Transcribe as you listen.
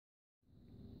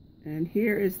And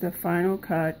here is the final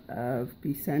cut of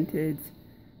Bescented's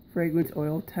Fragrance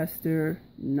Oil Tester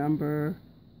number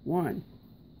 1.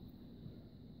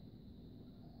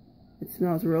 It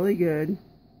smells really good.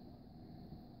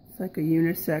 It's like a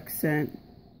unisex scent.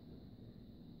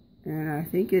 And I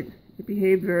think it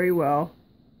behaved very well.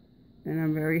 And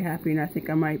I'm very happy, and I think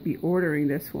I might be ordering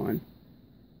this one.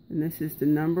 And this is the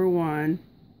number 1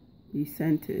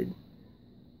 Bescented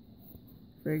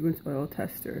Fragrance Oil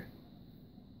Tester.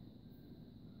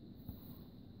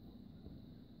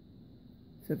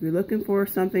 So if you're looking for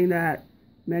something that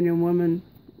men and women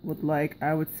would like,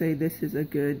 I would say this is a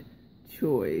good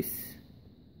choice.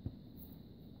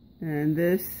 And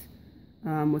this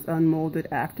was unmolded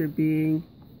after being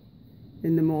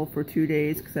in the mold for 2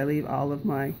 days, because I leave all of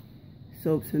my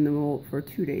soaps in the mold for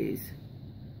 2 days.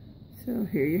 So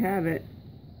here you have it.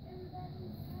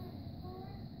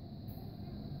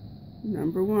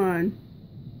 Number 1.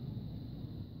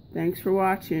 Thanks for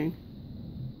watching.